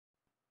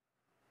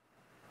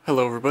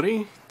Hello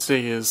everybody,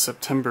 today is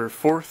September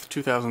 4th,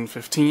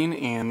 2015,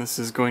 and this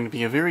is going to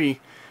be a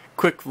very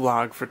quick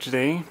vlog for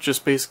today,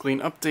 just basically an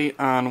update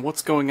on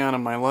what's going on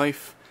in my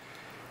life.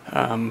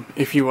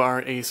 If you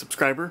are a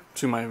subscriber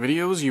to my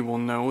videos, you will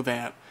know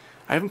that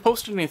I haven't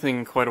posted anything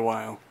in quite a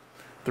while.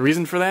 The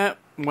reason for that?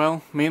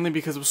 Well, mainly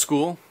because of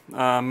school,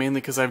 mainly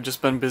because I've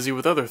just been busy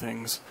with other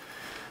things.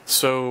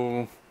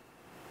 So,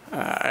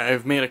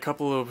 I've made a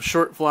couple of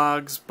short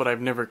vlogs, but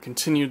I've never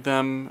continued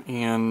them,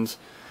 and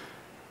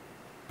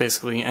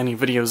basically any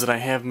videos that I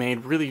have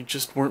made really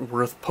just weren't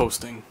worth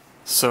posting.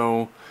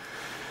 So,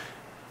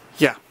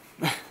 yeah,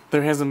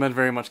 there hasn't been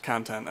very much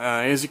content.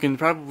 As you can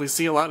probably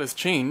see, a lot has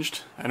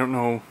changed. I don't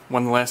know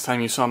when the last time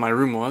you saw my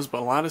room was,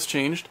 but a lot has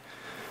changed.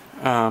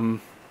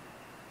 But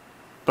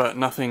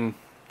nothing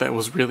that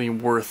was really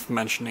worth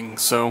mentioning.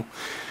 So,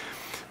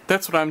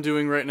 that's what I'm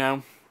doing right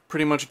now.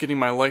 Pretty much getting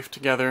my life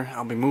together.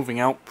 I'll be moving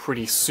out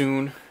pretty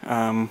soon.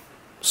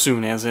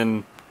 Soon as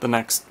in the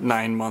next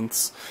 9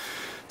 months.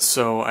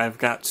 So I've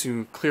got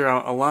to clear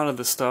out a lot of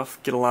the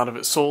stuff, get a lot of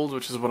it sold,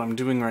 which is what I'm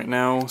doing right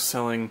now,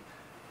 selling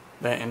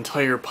that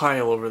entire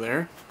pile over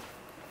there,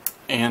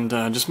 and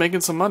just making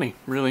some money,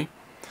 really.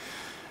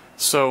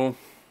 So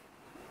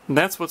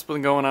that's what's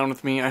been going on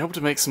with me. I hope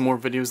to make some more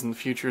videos in the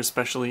future,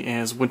 especially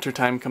as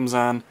wintertime comes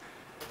on,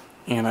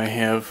 and I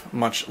have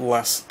much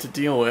less to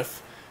deal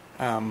with.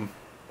 I'd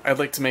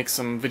like to make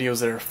some videos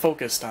that are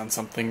focused on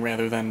something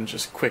rather than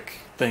just quick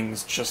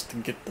things just to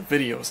get the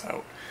videos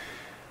out.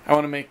 I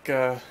want to make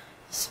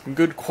some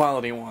good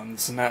quality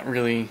ones, not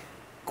really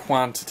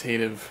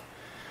quantitative.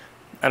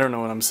 I don't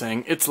know what I'm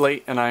saying. It's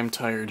late and I'm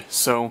tired,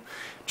 so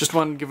just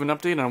wanted to give an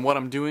update on what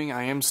I'm doing.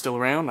 I am still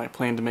around. I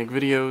plan to make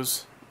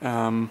videos,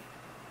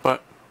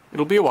 but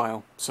it'll be a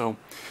while. So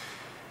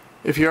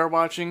if you are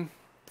watching,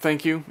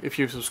 thank you. If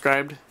you've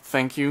subscribed,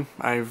 thank you.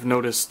 I've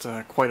noticed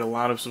quite a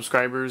lot of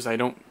subscribers. I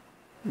don't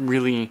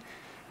really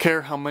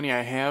care how many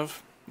I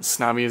have, as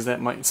snobby as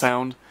that might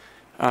sound.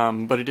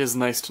 But it is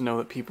nice to know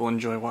that people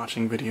enjoy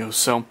watching videos.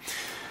 So,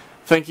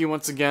 thank you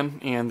once again,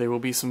 and there will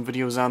be some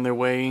videos on their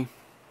way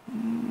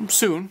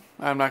soon.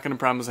 I'm not going to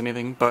promise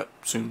anything, but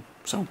soon.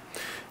 So,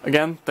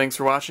 again, thanks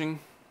for watching,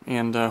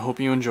 and hope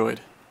you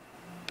enjoyed.